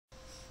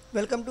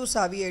Welcome to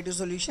Savvy IT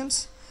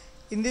Solutions.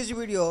 In this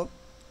video,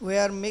 we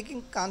are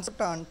making concept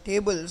on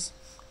tables.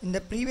 In the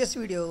previous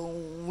video,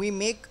 we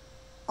make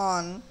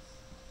on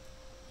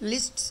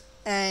lists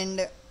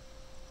and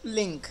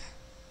link.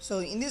 So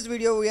in this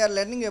video, we are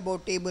learning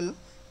about table,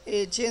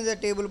 change the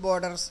table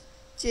borders,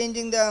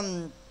 changing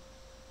the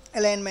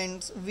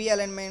alignments, V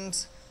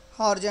alignments,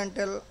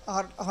 horizontal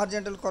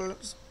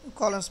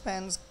column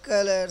spans,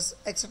 colors,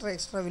 etc.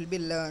 will be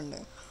learned.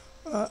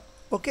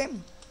 Okay.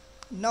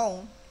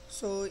 Now,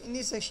 so in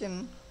this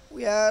section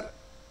we are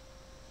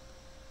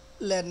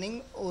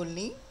learning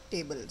only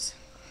tables.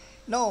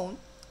 Now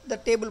the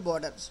table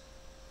borders.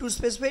 To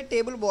specify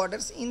table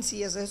borders in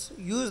CSS,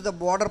 use the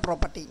border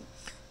property.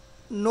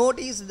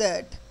 Notice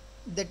that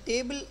the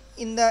table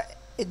in the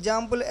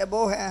example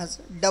above has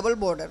double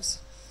borders.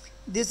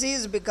 This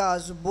is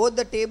because both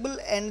the table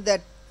and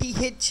the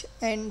th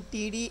and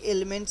td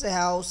elements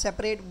have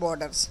separate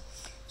borders.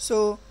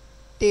 So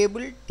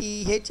table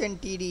th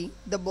and td,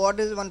 the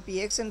border is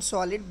 1px and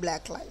solid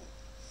black line.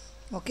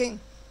 Okay,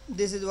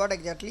 this is what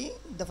exactly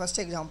the first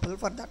example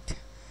for that.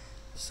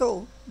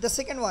 So the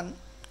second one,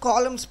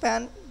 column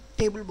span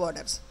table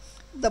borders.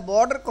 The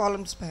border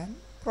column span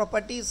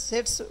property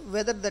sets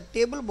whether the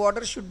table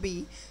border should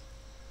be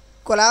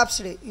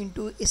collapsed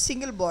into a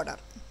single border.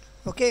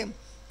 Okay,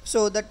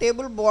 so the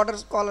table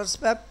borders columns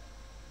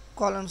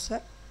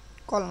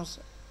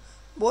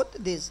both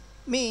this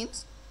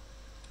means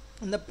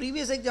in the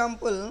previous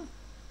example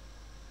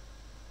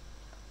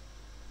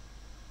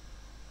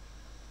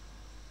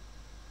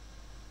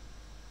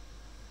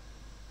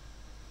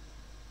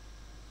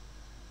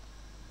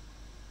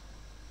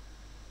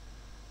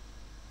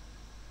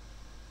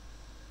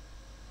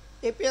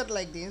appear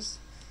like this,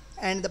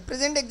 and the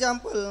present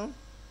example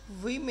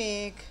we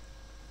make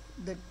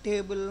the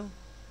table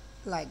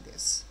like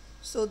this.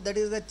 So that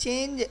is the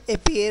change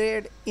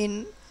appeared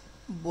in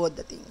both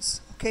the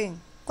things. Okay,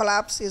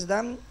 collapse is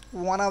the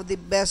one of the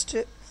best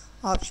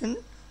option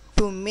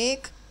to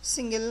make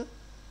single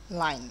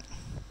line.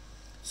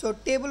 So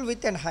table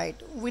width and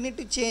height, we need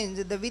to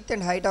change the width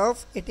and height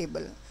of a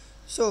table.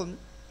 So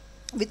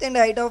width and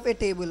height of a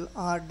table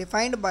are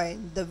defined by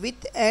the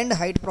width and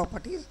height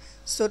properties.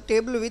 So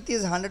table width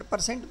is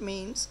 100%,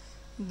 means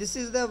this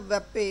is the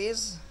web page,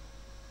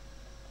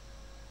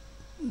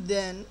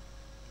 then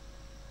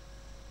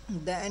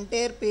the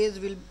entire page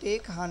will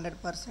take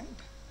 100%.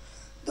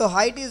 The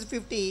height is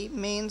 50,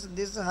 means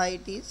this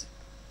height is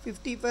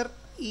 50 for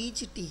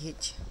each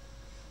th.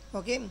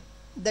 Okay,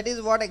 that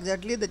is what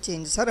exactly the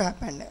changes are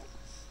happened.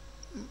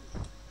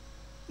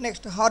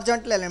 Next,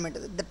 horizontal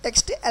alignment. The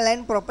text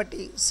align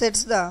property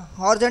sets the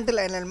horizontal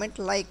alignment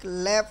like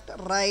left,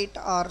 right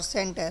or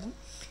center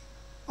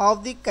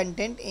of the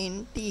content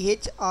in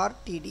th or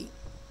td.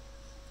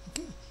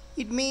 Okay,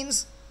 it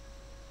means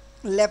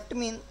left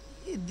means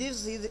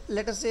this is,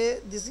 let us say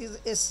this is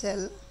a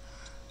cell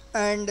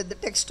and the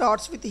text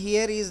starts with,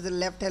 here is the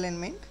left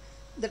alignment.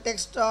 The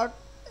text starts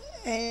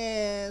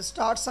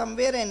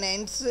somewhere and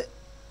ends,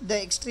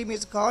 the extreme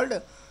is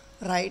called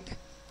right,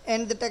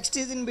 and the text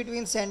is in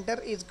between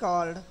center is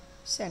called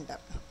center.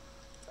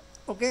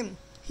 Okay,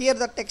 here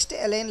the text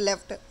align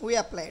left we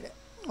applied.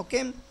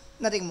 Okay,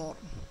 nothing more.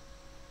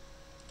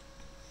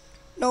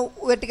 Now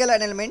vertical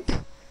alignment.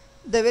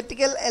 The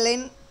vertical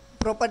align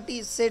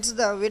property sets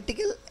the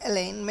vertical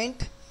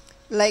alignment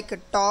like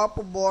top,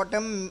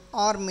 bottom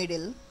or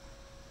middle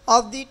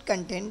of the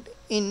content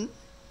in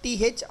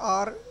th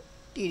or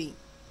td.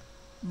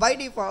 By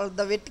default,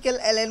 the vertical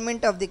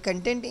alignment of the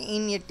content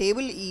in a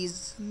table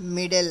is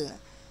middle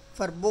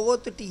for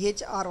both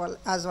th or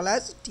as well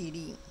as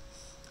td.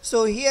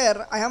 So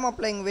here I am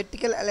applying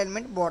vertical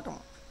alignment bottom.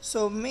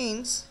 So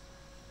means,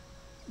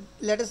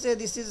 let us say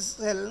this is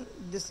cell,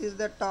 this is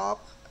the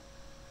top,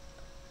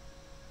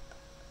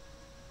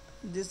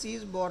 this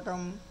is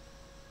bottom,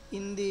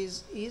 in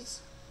this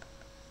is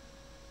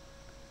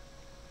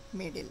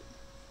middle.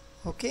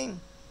 Okay,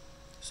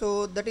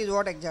 so that is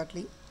what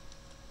exactly.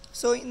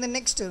 So in the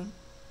next,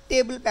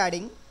 table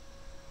padding.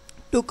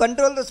 To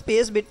control the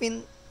space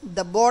between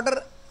the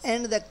border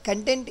and the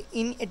content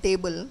in a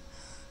table,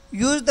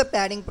 use the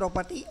padding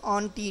property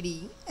on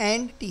td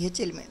and th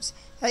elements.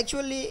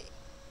 Actually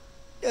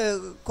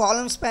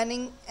column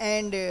spanning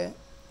and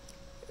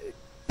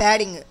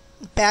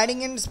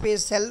padding and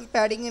space, self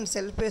padding and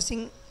self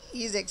spacing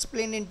is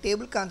explained in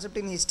table concept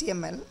in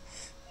HTML.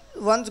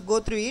 Once go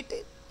through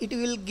it, it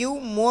will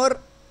give more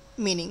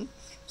meaning.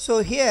 So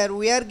here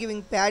we are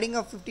giving padding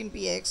of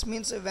 15px,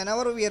 means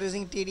whenever we are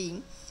using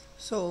td.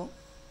 So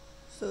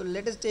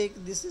let us take,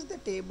 this is the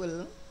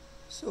table,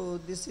 so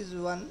this is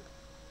one,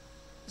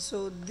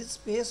 so this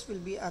space will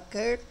be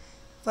occurred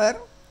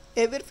for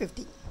every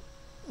 50.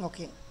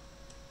 Okay,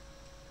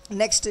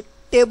 next,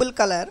 table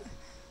color.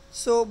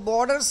 So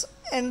borders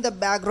and the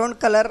background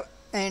color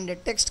and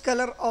text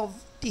color of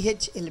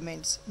th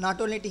elements,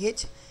 not only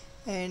th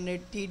and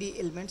td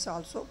elements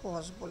also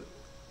possible.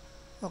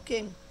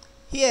 Okay,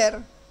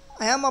 here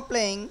I am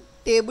applying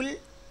table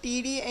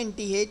td and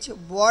th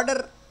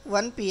border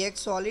 1px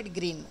solid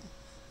green.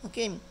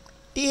 Okay,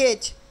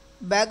 th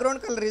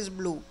background color is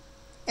blue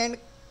and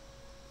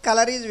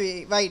color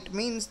is white,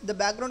 means the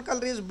background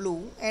color is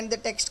blue and the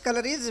text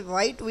color is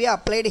white, we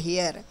applied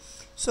here,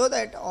 so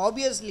that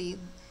obviously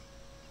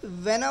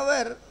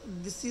whenever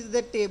this is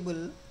the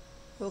table,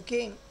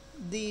 okay,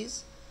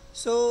 this,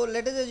 so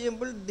let us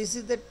example this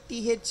is the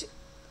th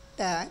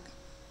tag,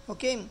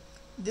 okay,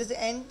 this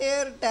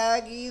entire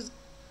tag is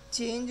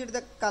changed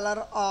the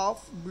color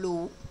of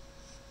blue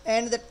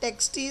and the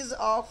text is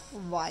of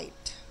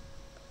white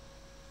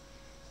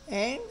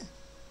and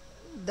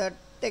the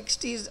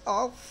text is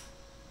of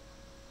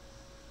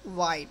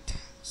white.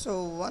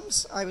 So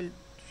once I will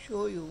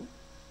show you,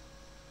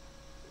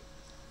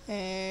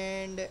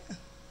 and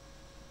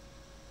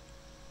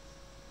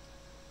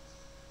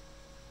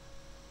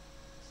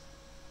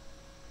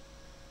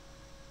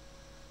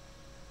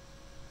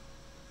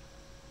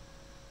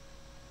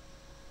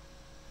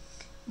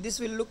this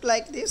will look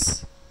like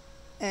this,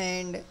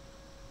 and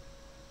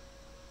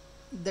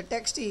the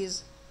text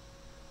is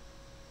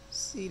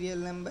serial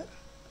number,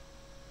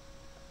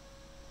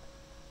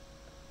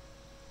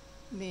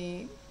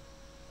 name,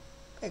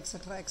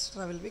 etc.,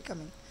 etc. will be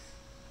coming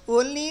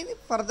only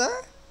for the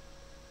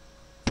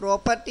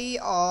property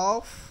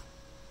of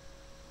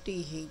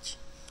th,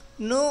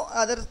 no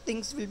other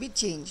things will be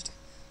changed.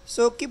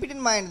 So keep it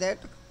in mind that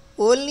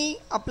only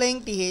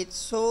applying th,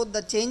 so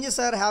the changes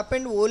are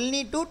happened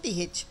only to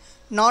th,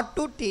 not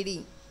to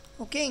td,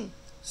 okay.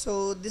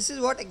 So this is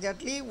what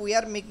exactly we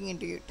are making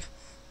into it.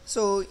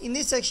 So in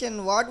this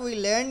section what we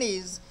learned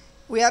is,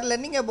 we are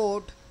learning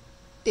about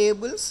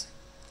tables.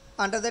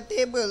 Under the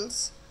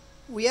tables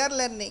we are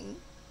learning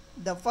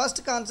the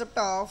first concept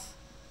of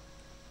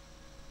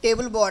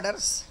table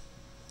borders,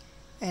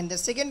 and the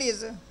second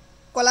is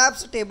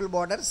collapsed table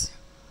borders,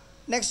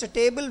 next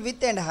table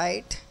width and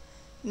height,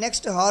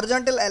 next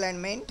horizontal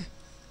alignment,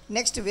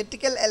 next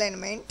vertical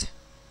alignment,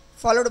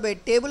 followed by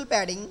table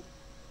padding,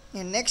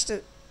 and next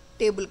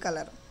table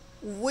color.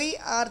 We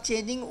are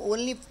changing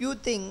only few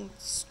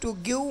things to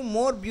give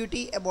more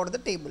beauty about the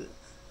table,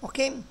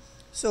 okay.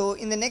 So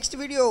in the next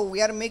video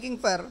we are making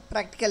for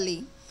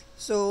practically.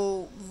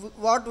 So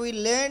what we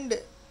learned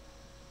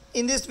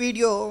in this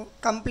video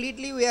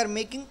completely we are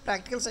making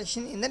practical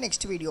session in the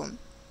next video,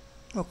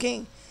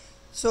 okay.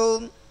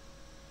 So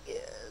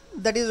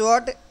that is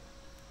what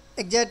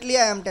exactly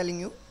I am telling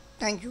you.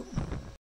 Thank you.